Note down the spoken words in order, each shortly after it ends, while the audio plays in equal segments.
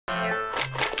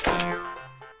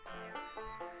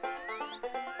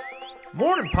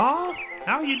Morning, Pa.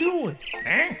 How you doing?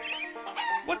 Huh?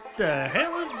 What the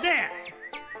hell is that?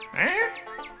 Huh?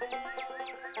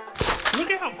 Look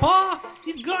out, Pa!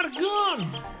 He's got a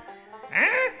gun!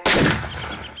 Huh?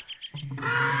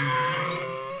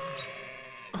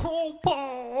 Oh,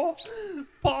 Pa!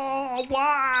 Pa,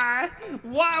 why?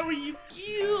 Why were you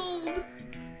killed?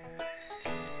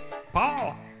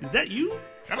 Pa, is that you?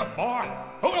 Shut up, boy.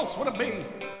 Who else would it be?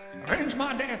 Avenge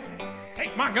my death.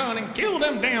 Take my gun and kill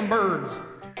them damn birds.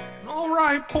 All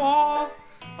right, Pa.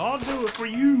 I'll do it for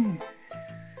you.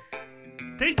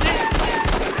 Take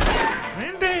that.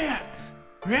 And that.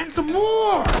 And some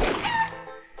more.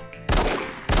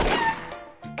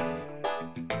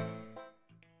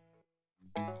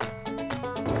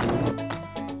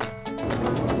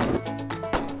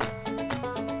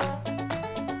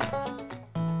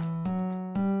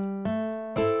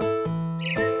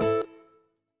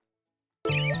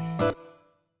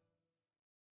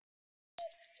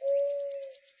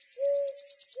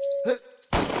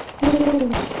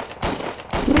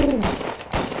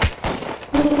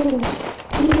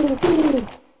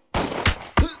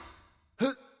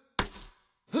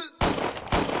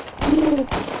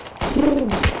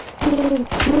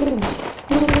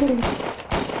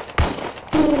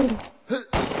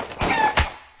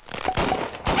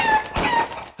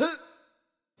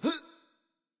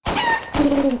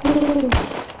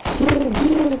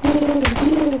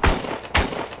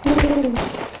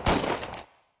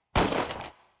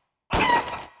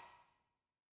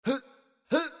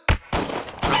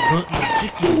 Hunting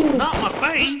chicken, not my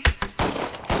face.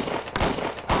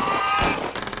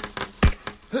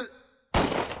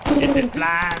 If it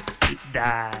flies, it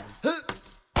dies.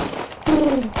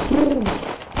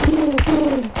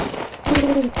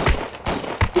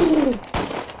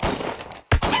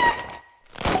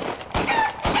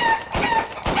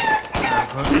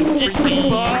 I'm hunting chicken,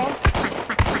 ball.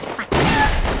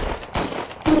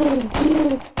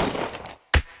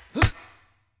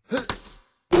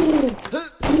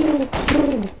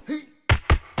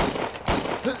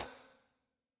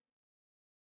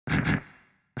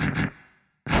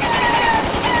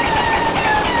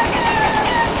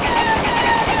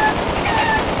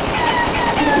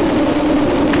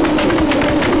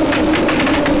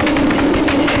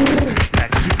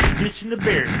 Like shooting fish in the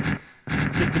barrel,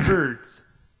 except the birds,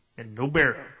 and no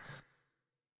barrel.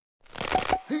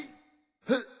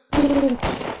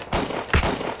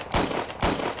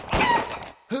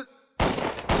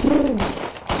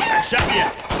 I shot ya.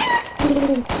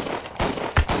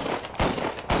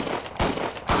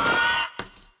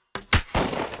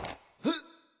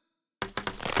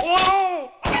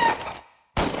 Whoa!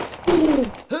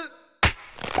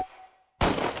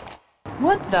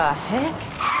 What the heck?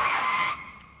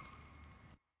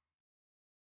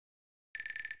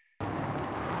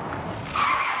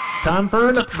 Time for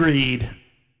an upgrade.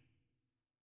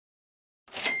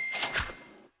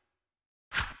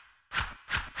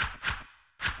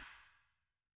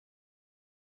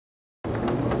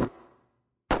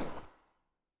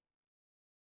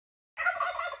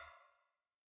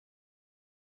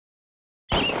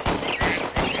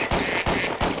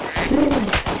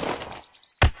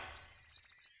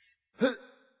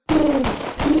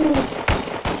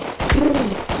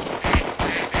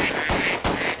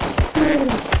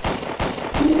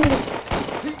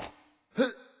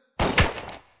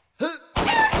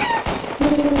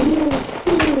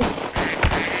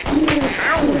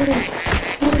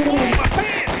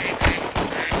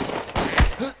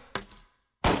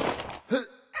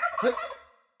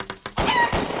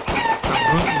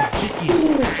 I'm hunting chicken.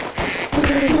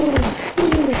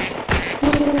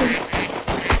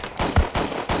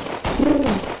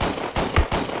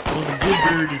 Well, the good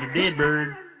bird is a dead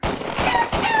bird.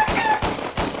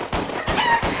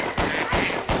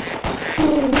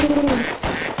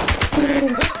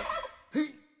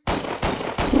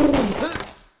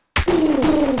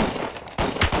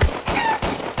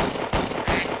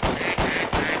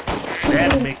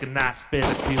 That'll make a nice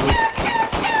feather pillow.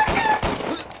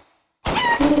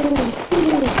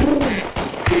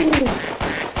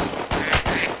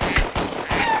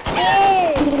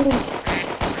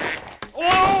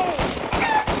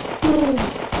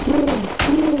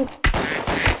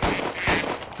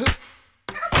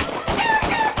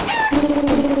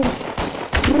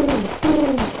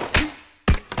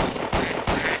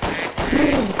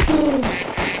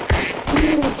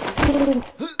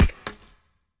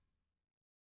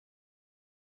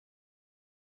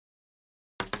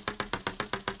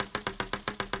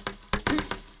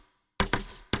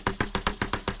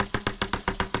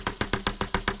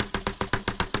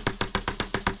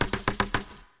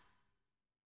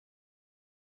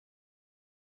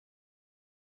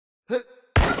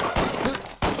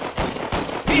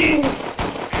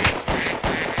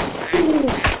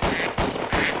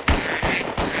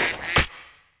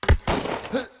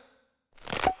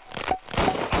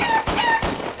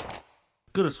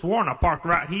 Could have sworn I parked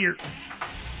right here.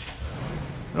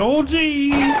 Oh,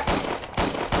 geez.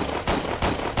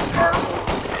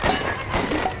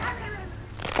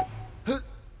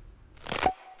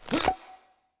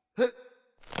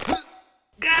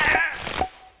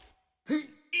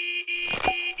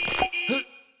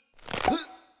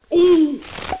 Ooh.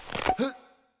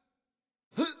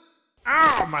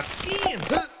 Ow, my skin.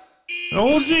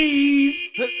 Oh, geez.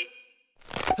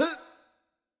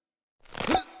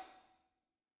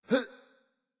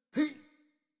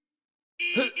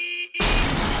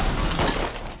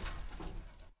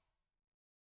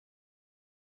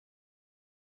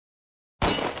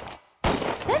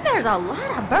 Then there's a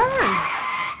lot of birds.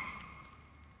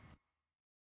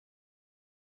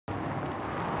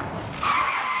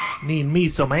 Need me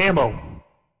some ammo.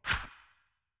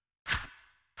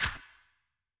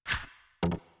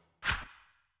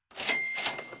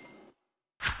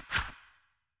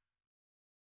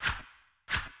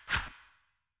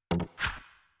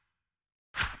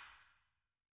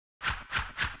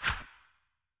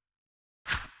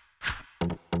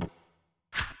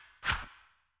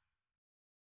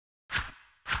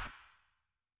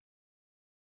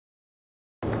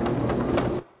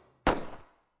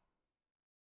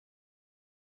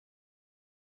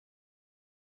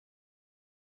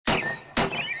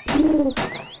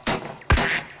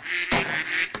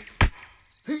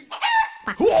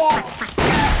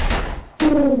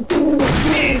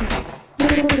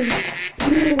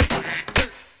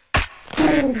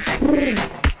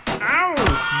 Ow,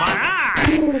 my eye!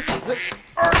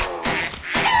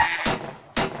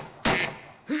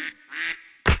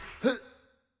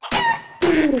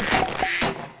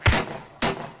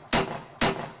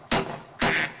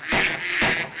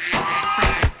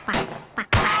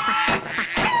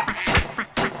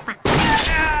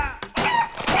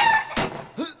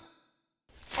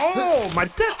 Oh, my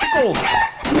testicles!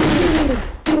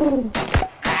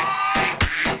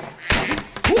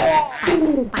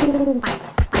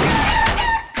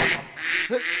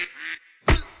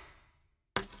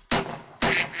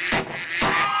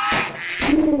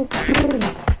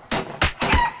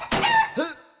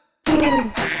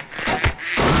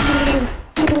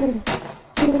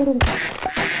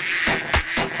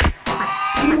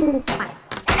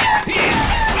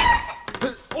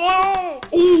 Whoa!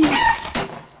 Ooh!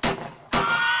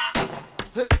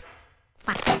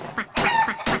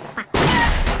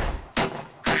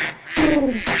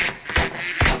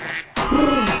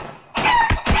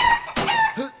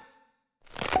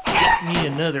 Get me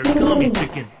another gummy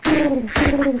chicken.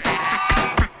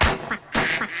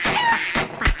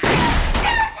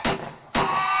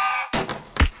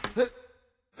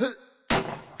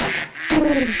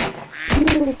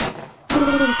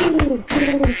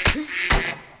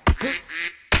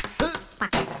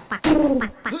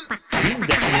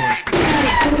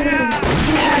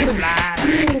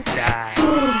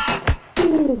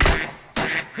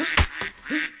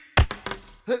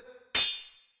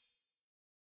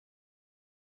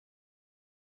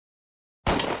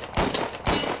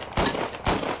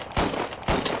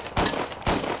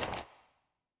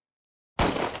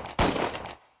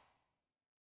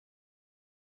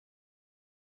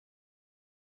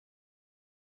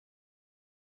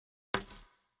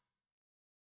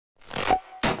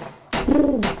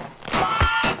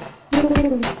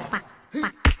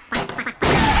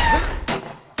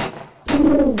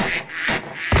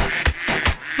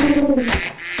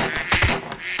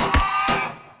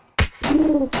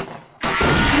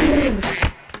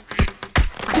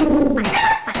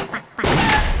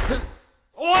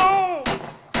 Whoa!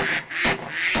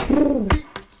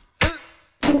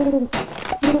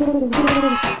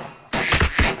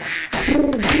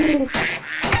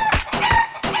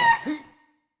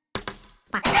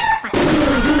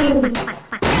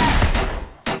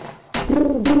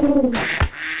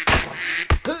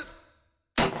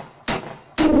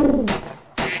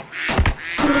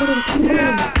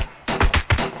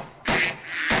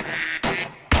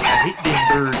 I hate them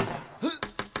birds.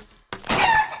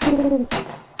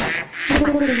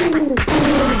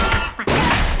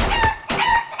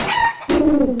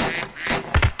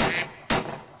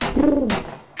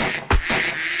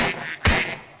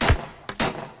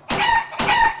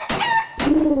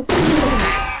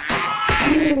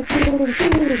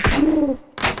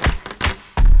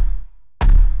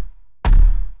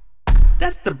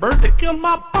 That's the bird that killed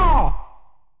my paw.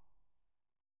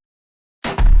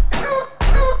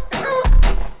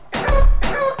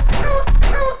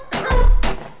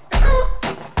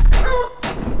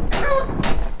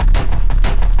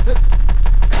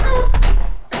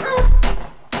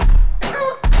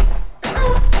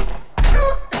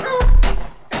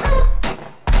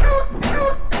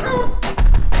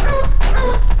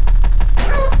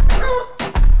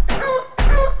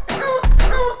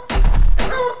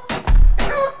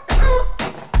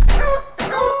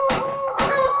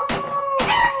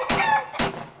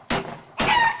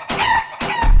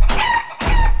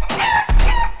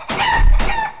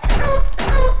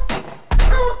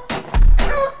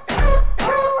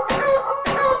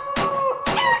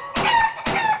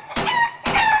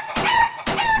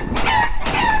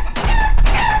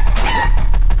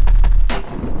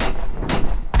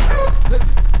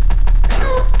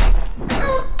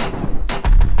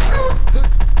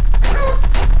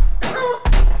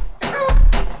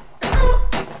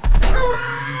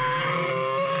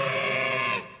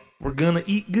 gonna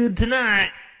eat good tonight.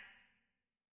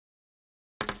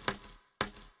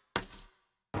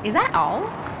 Is that all?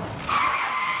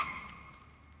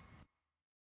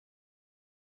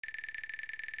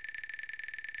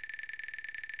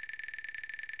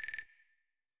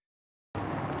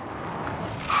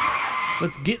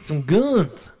 Let's get some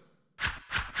guns.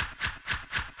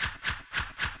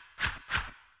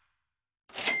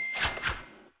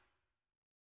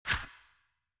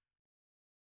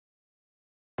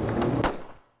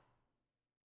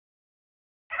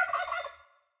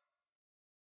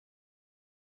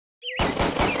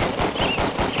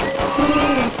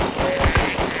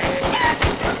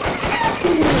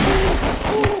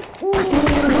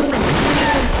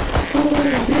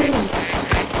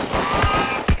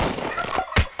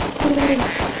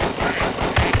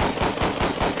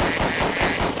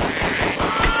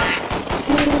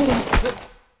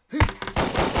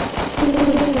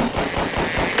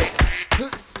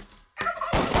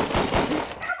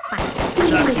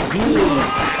 Shot you good.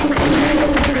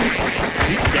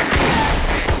 Keep that.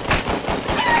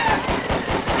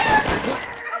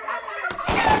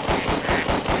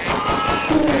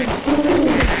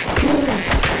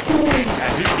 I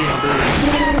hit them birds.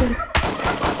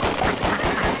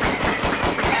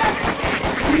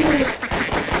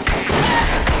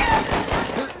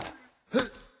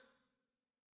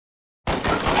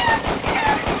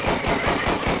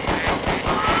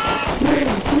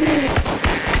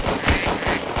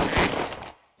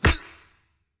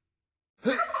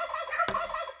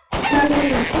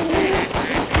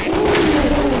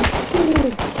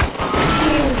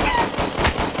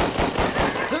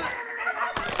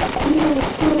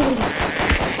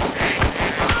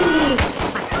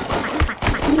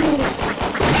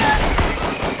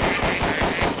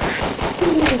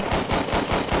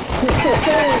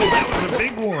 That was a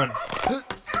big one.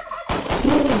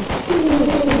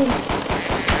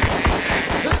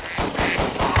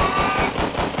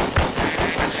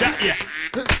 I shot ya.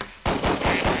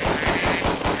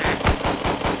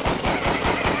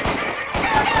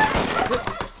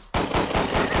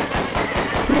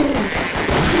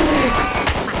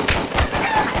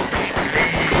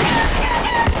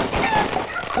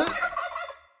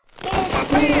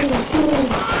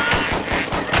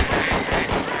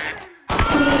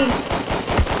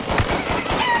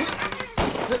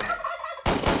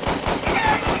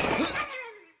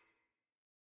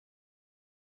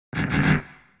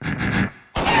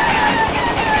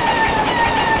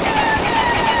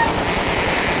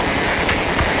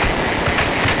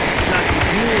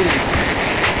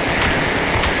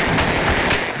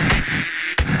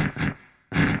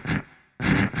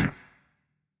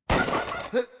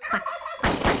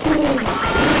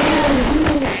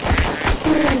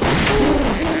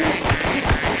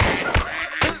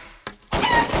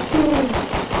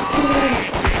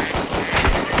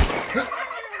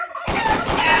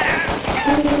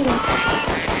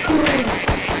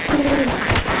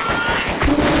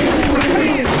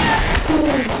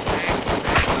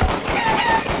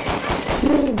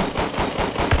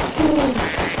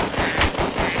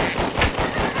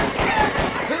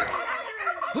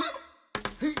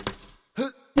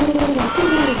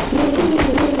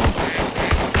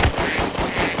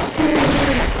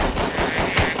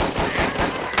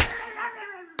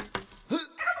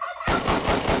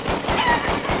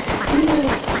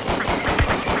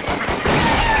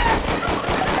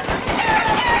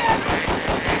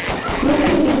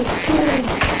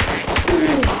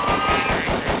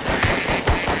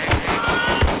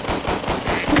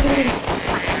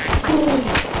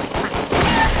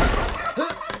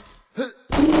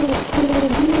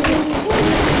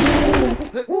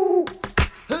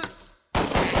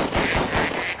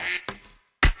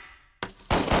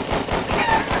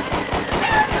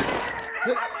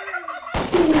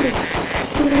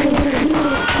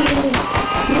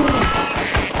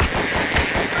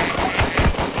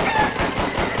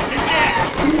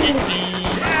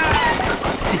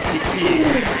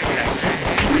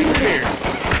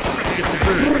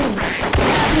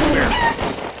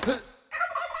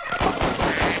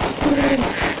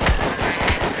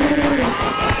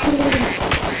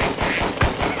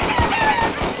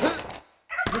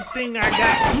 Good thing I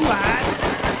got 2 eyes.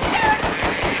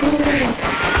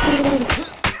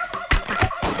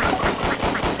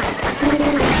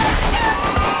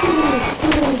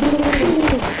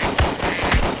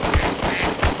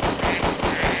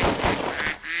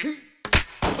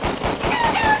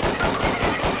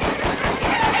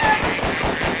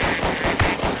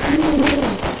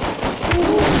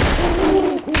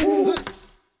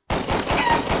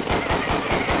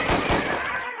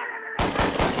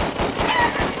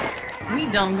 We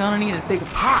done gonna need a bigger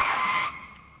pot.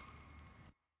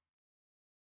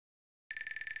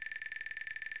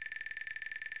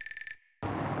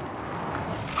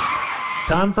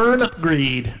 time for an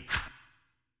upgrade.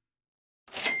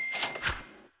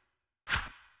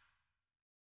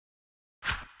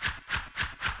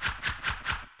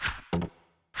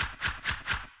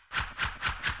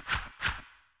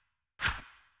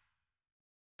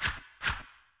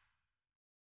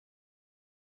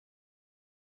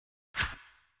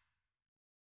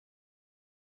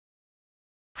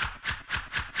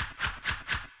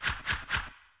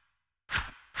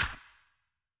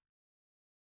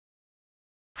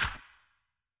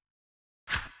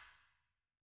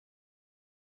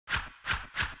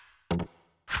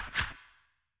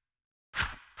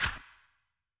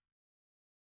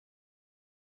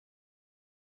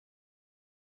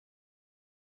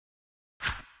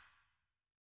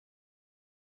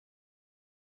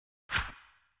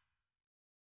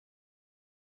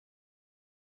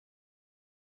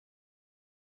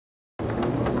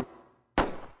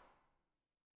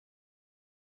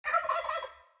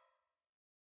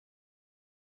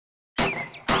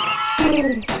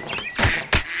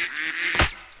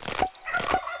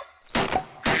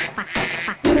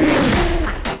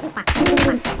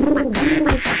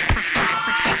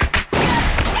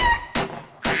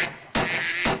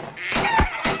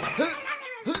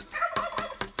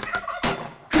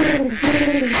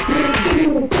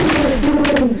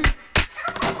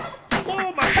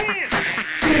 Oh, my pants!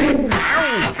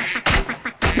 Ow!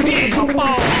 My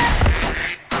ball!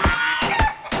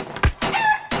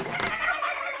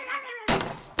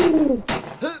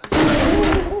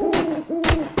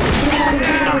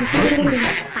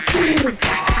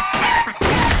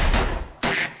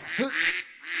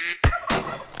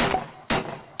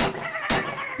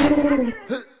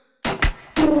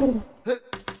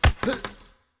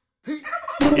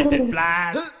 If it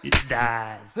flies, it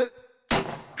dies.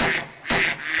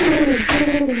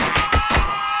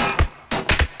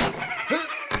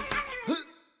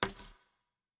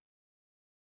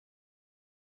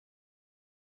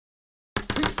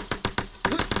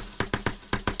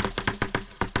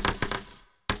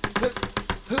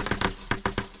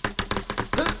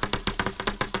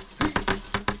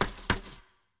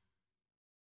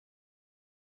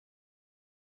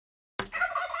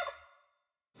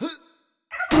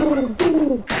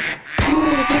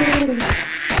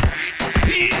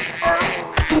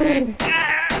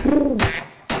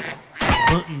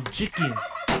 Hunting chicken.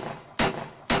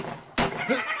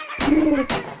 Eat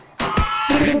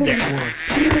that one.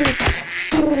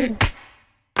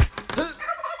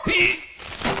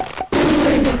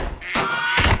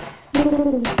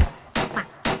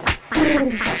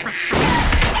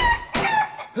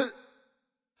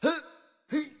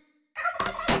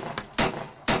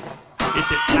 If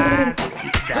it flies,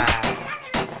 it dies.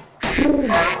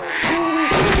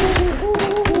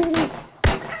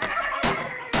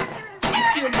 You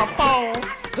killed my ball!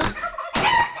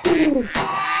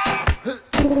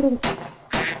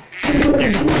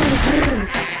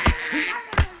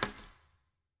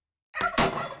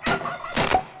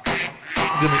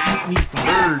 Gonna eat me some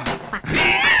birds.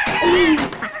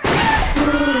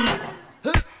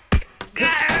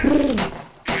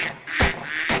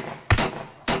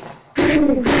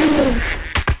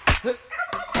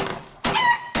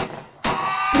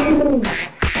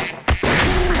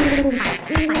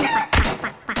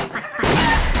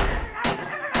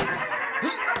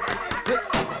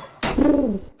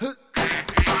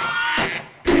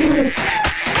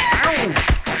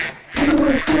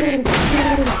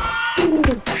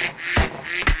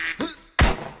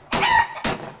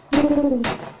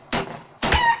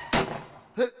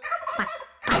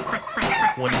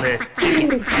 One less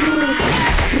chicken.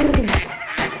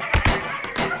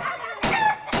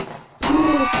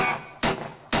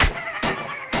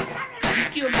 You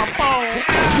killed my ball!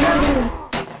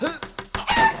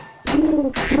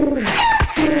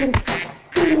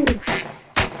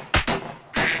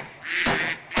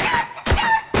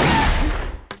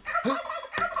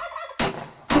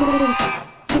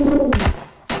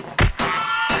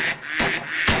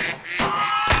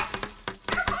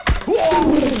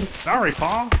 Sorry,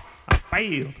 Paul. I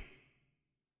failed.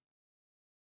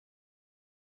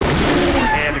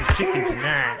 Having chicken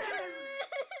tonight.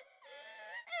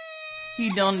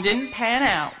 He done didn't pan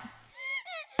out.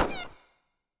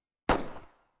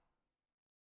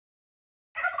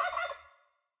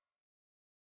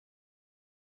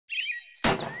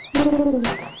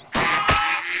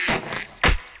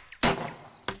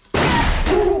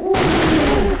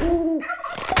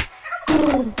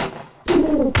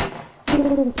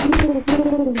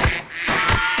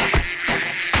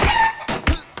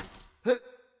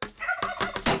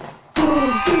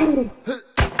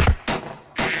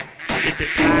 If it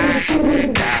flies,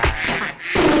 it dies.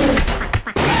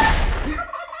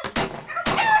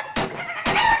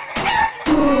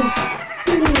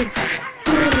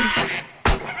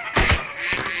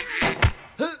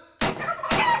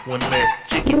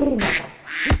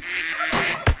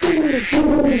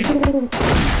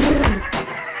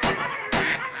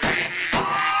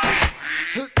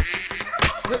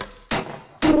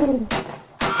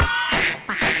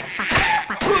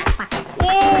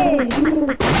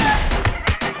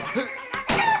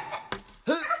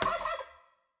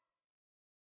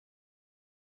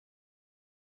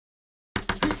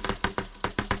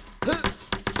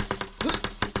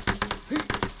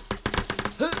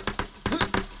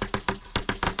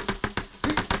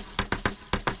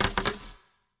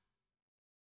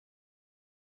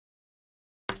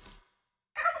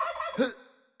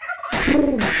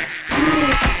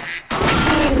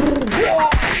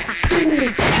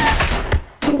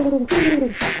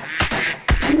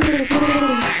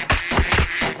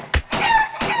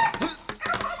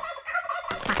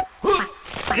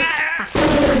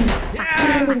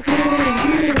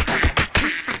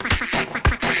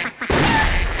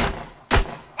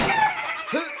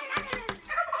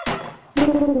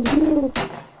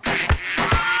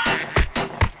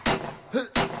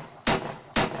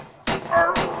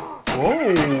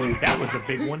 Whoa, that was a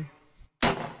big one.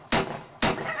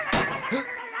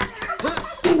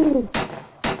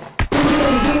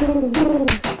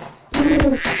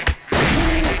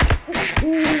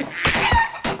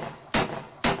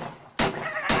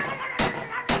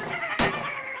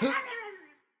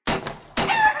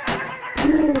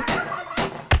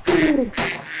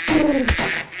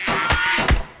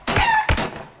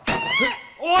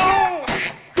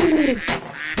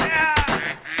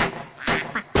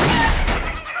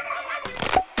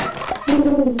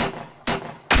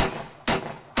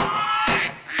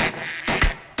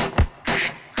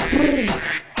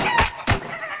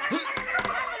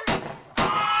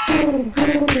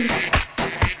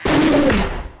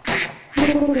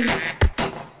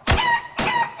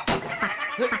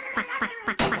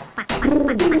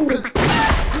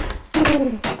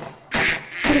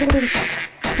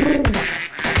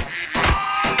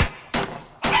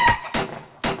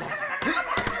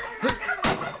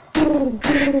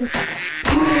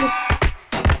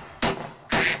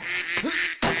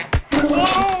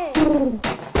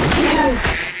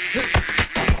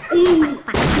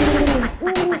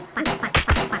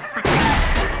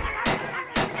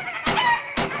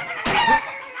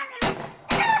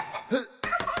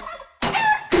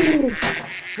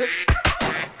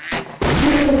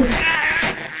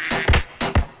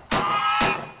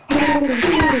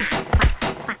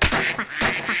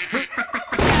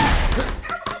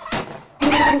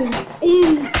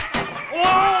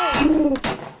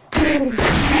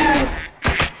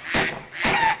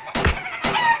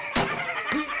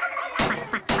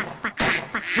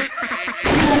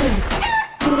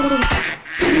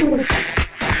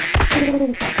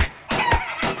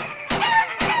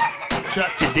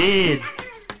 Shut you dead.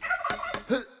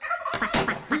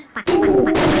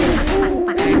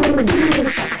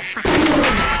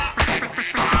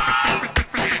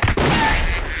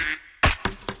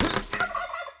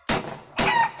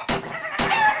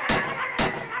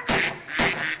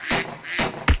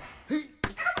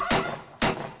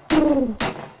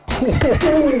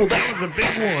 Oh, that was a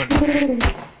big one.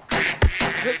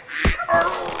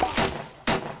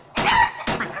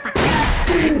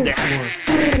 That one.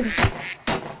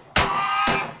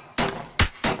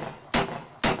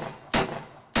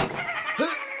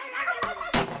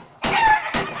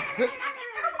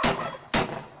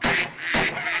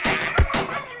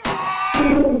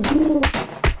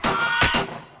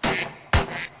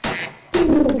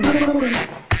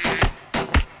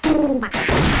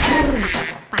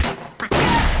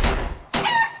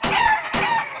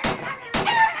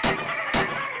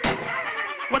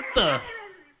 What the?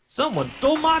 Someone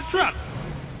stole my truck.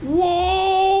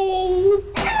 Whoa!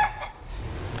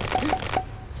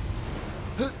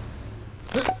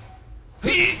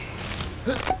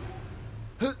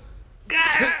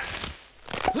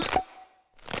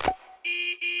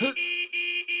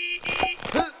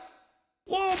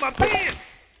 Whoa, my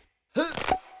pants!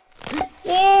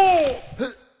 Whoa!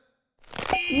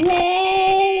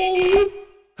 Whoa!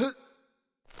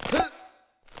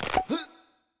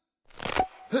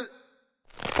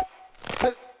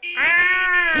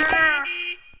 Ah!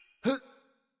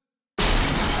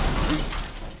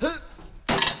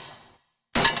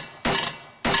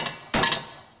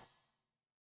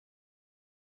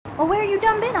 Well, where you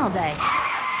done been all day?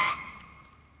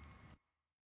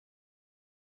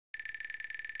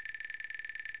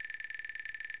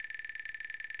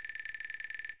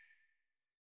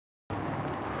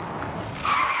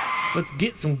 Let's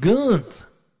get some guns.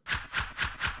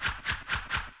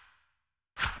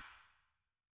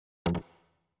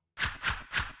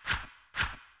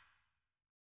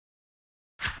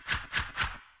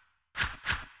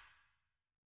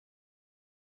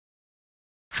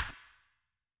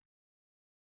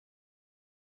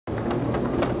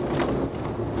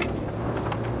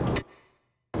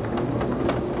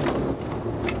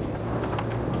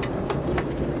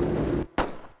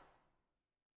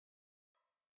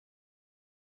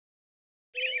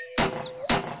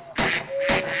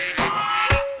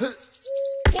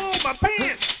 Whoa, my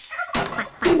pants!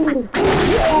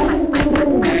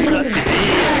 Shut your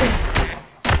head.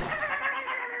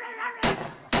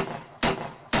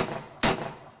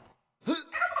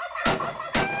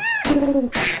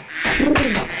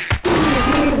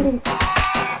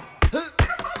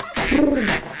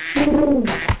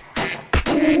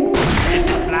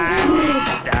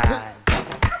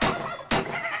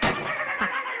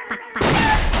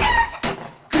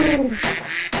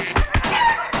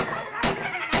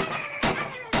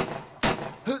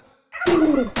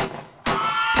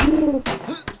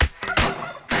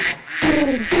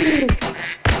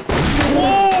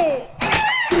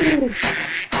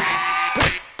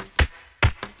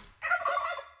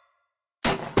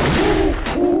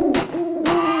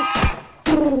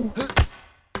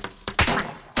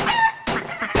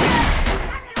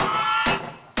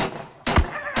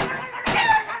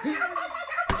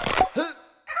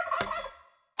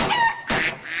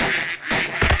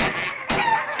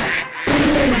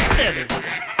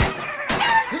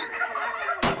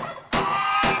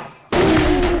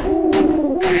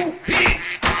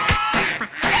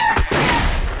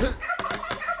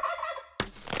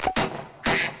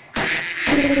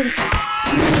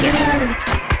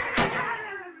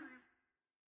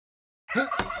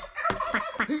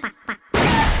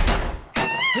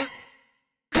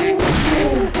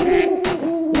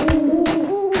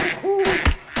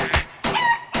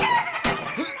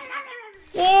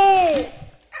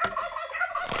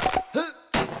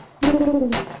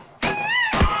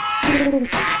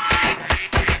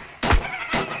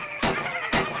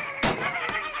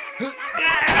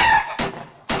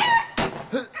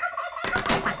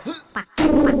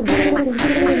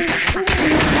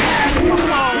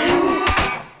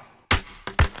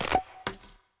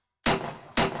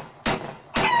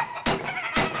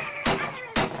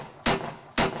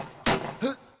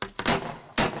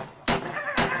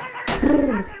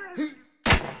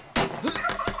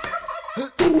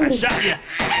 I shot ya.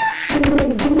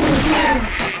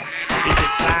 If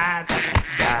it flies,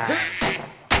 it dies.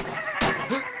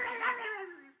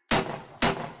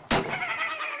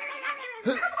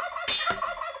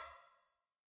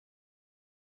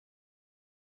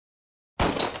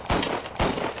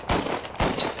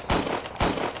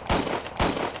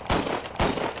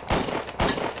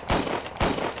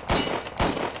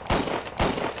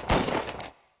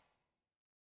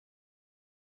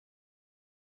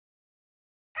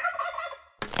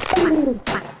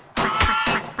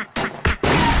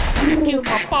 Kill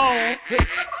my ball.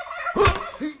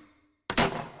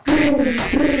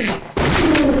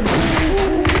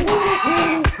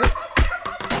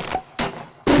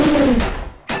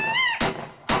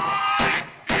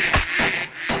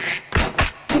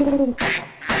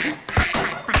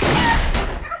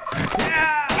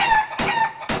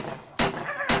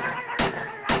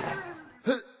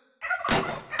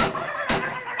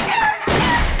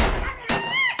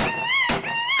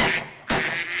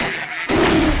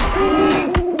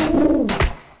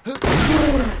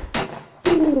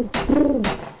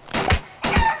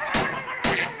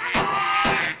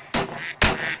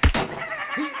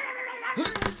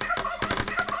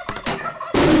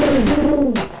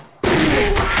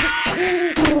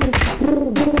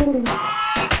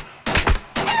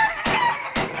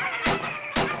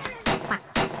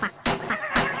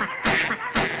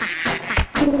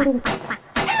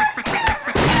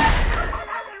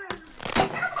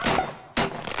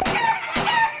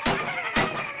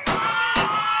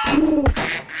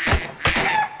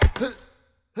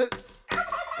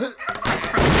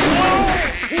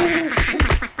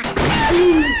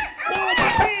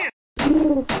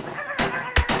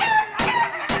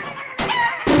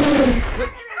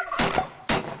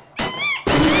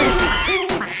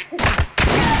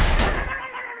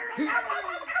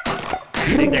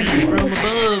 Take that from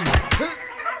above.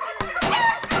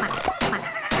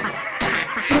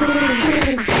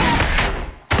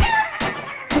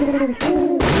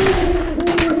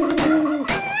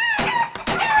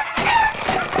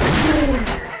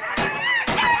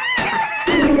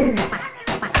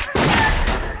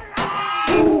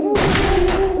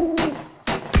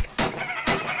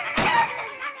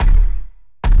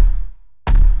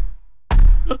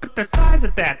 Look at the size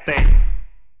of that thing.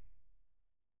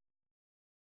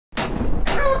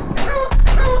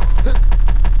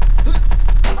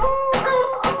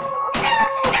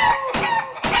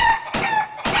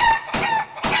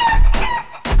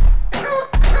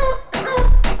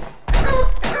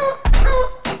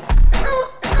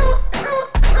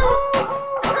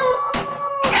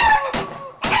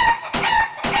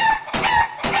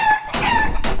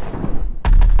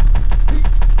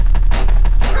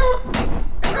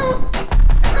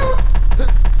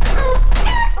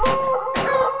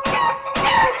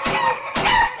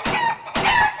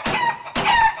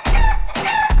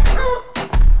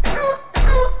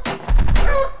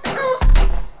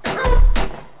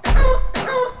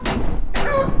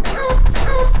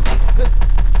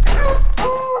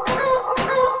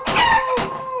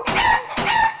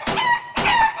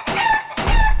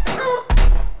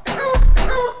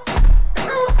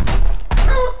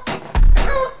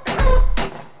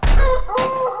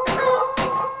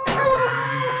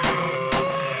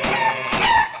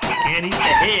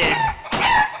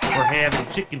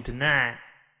 fishing tonight.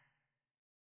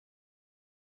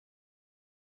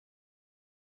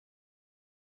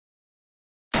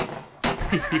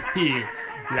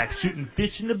 Like shooting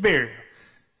fish in a barrel.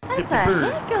 Except That's for a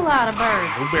birds. heck of a lot of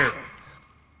birds. No barrel.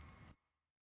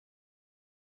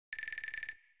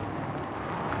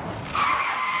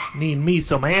 Need me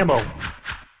some ammo.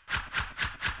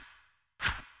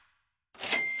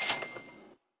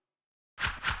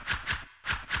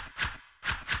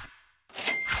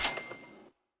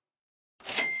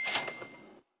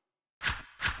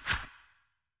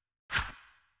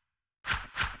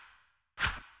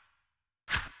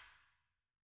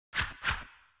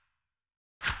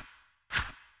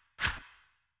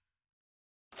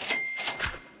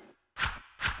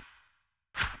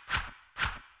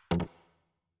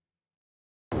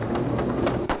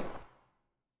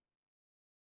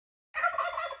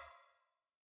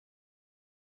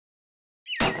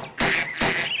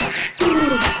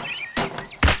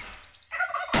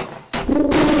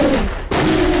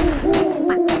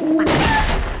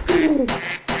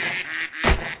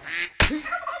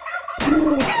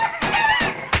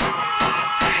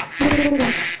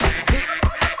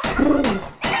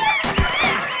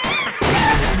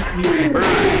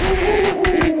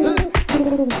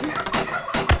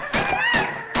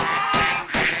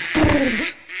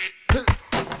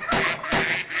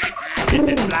 If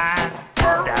it flies,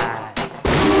 it dies.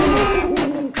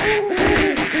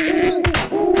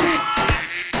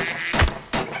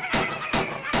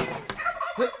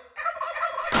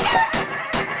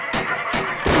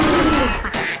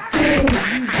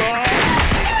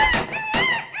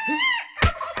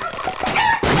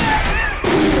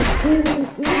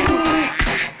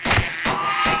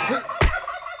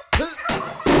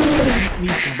 Eat me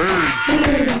some birds.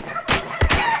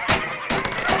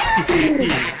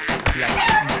 Like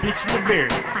shooting fish in a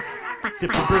barrel.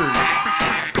 Except for birds.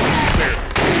 Barrel.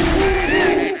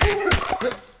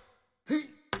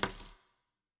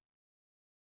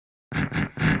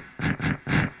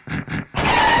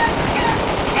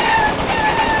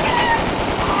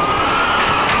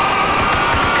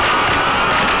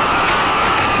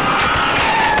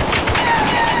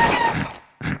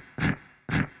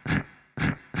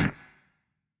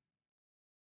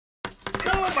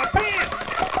 Oh, my pants!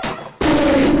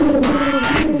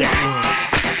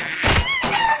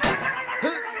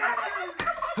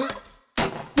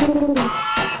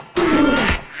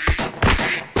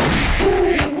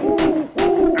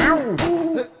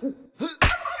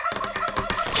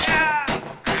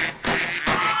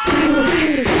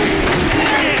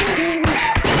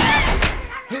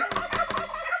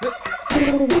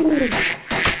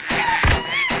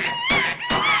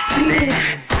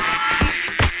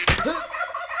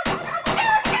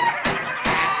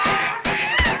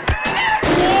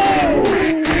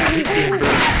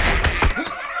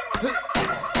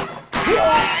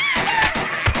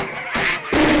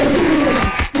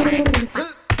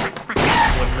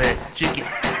 That one less chicken.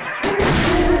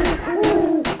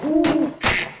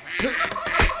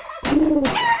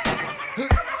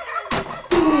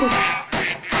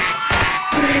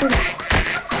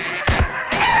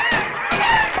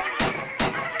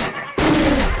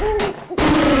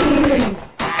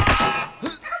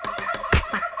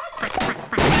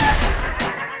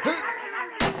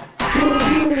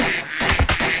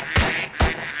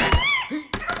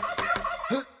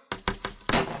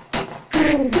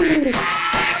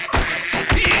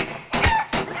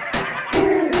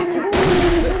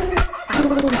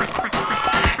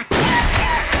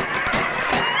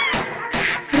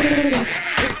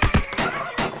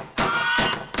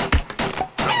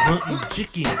 I'm hunting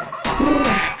chicken.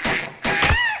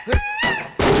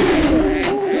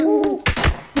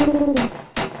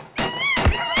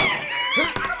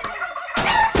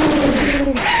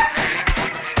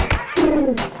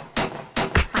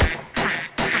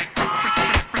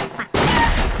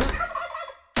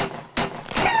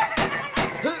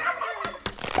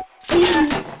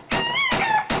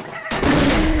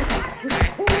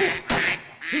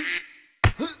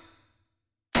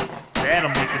 That'll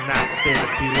make a nice feather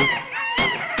pillow.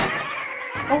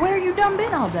 Well, where you done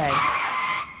been all day?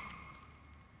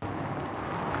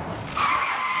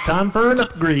 Time for an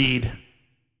upgrade.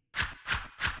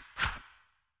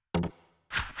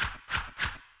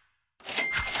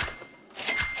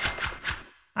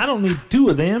 I don't need two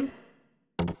of them.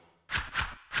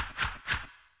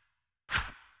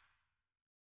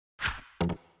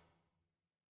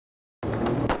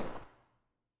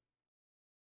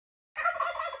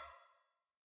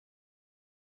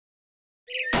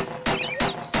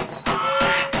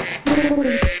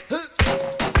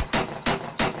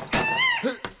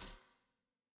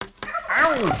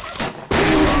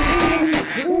 Ow!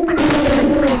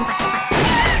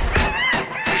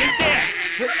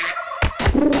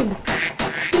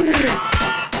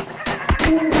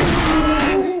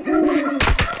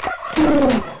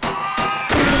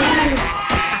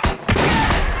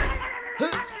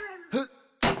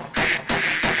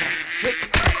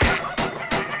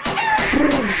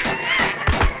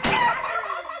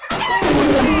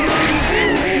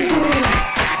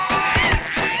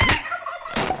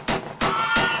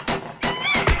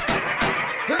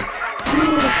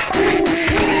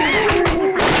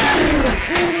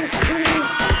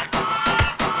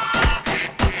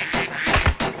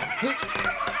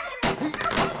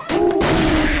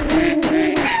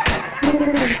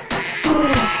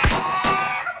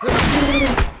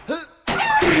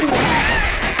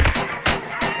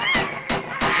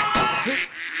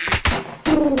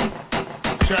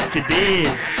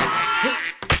 dead.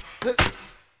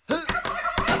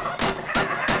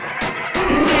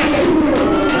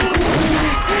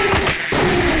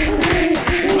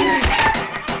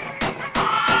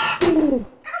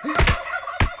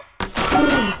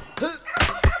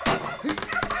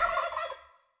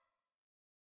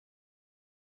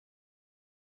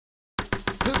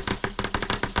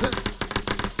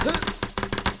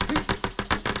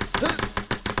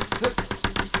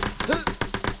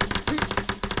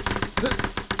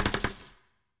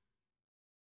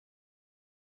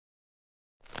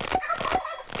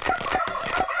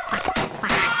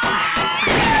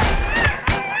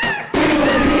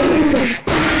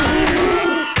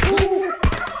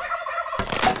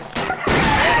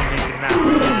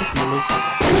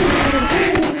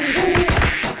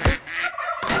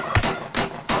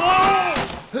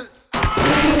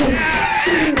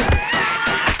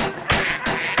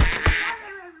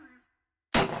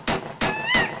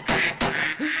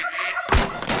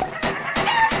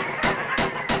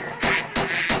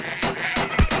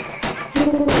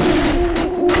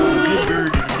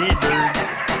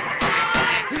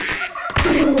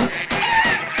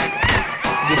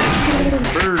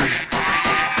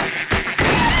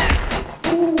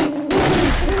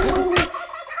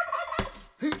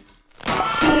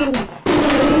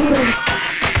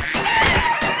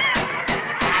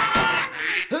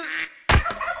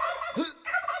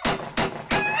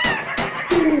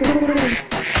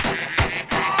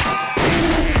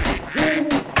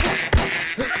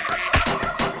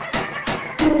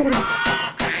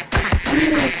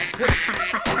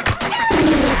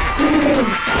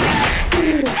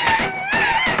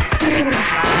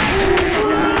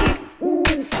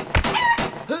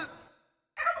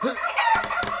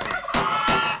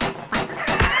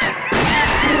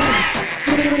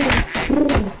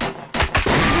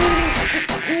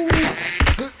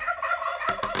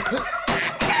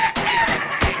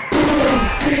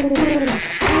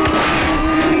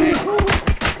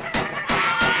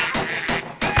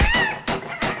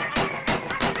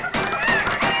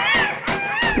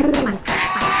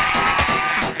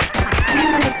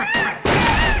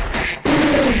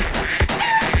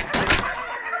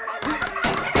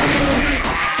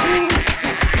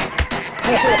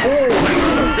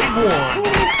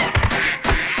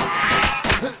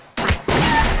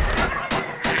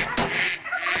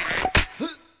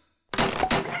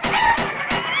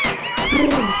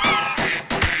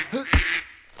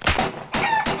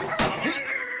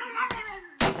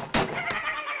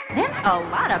 There's a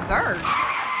lot of birds.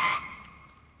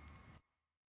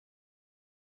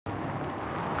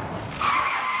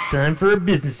 Time for a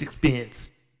business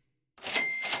expense.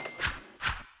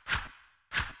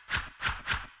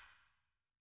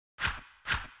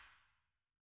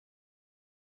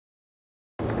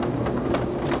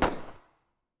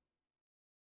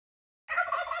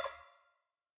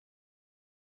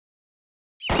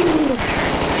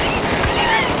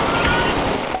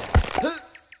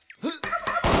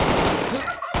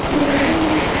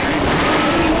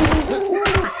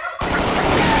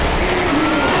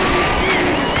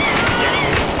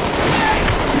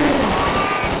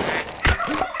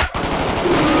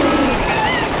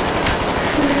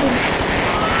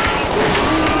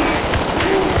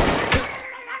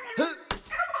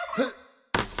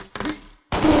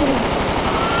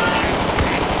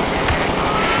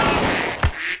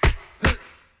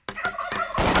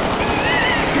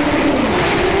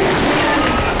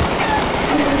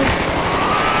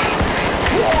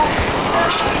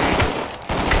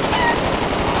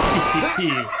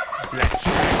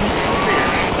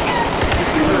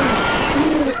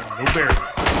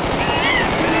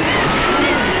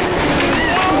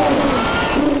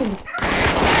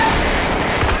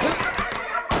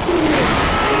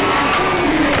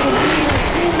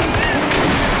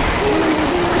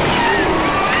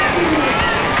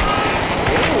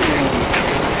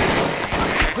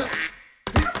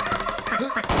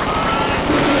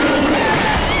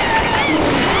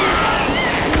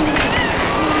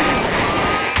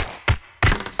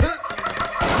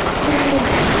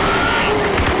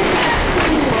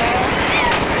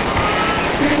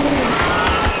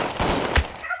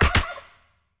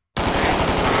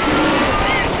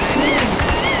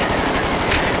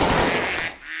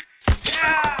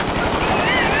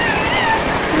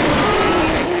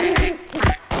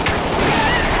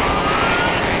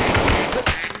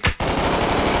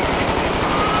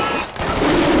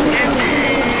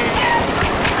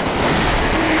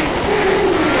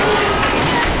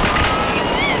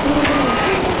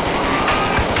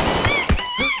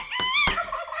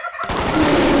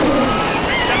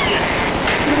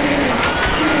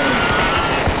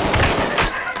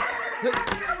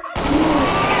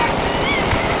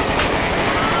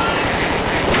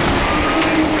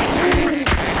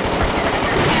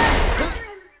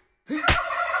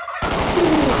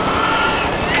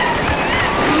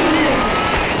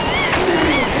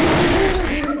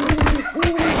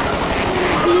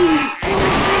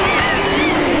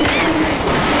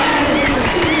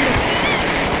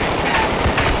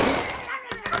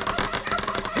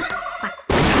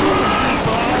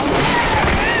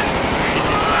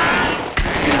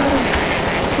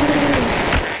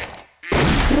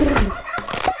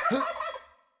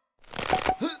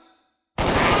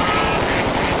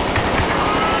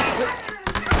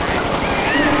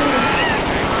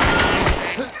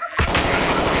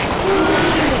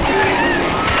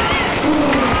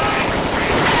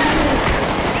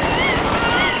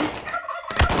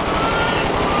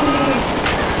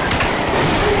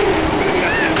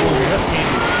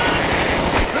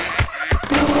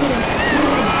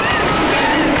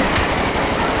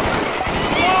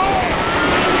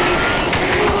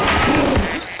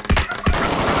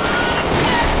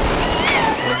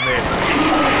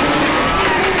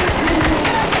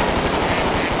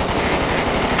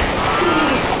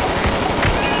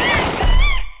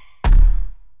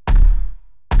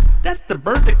 the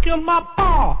bird that killed my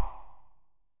paw.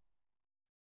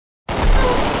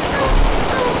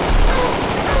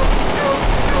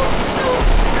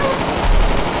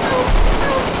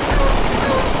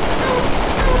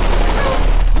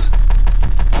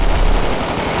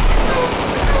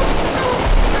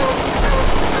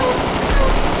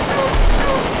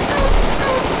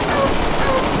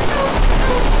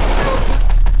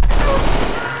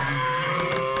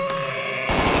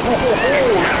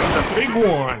 That was a big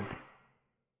one.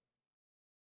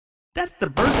 That's the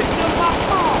bird that killed my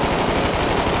paw.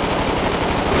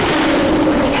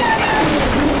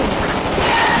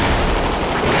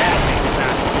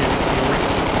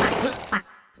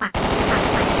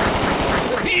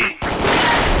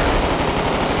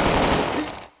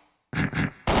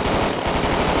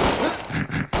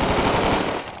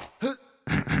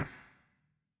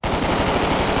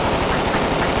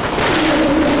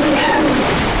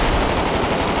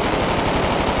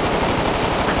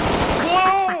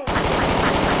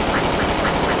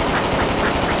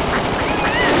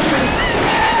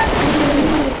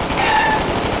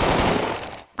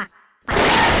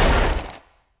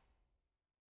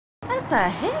 That's a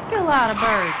heck of a lot of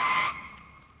birds.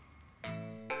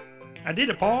 I did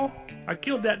it, Paul. I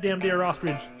killed that damn deer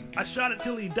ostrich. I shot it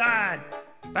till he died.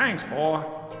 Thanks, boy.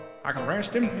 I can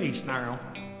rest in peace now.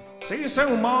 See you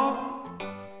soon, Ma.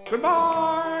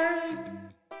 Goodbye.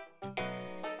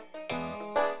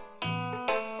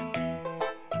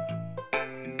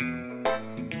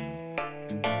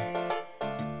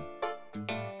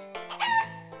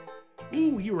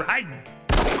 Ooh, you were hiding.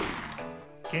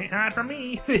 Can't hide from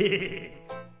me.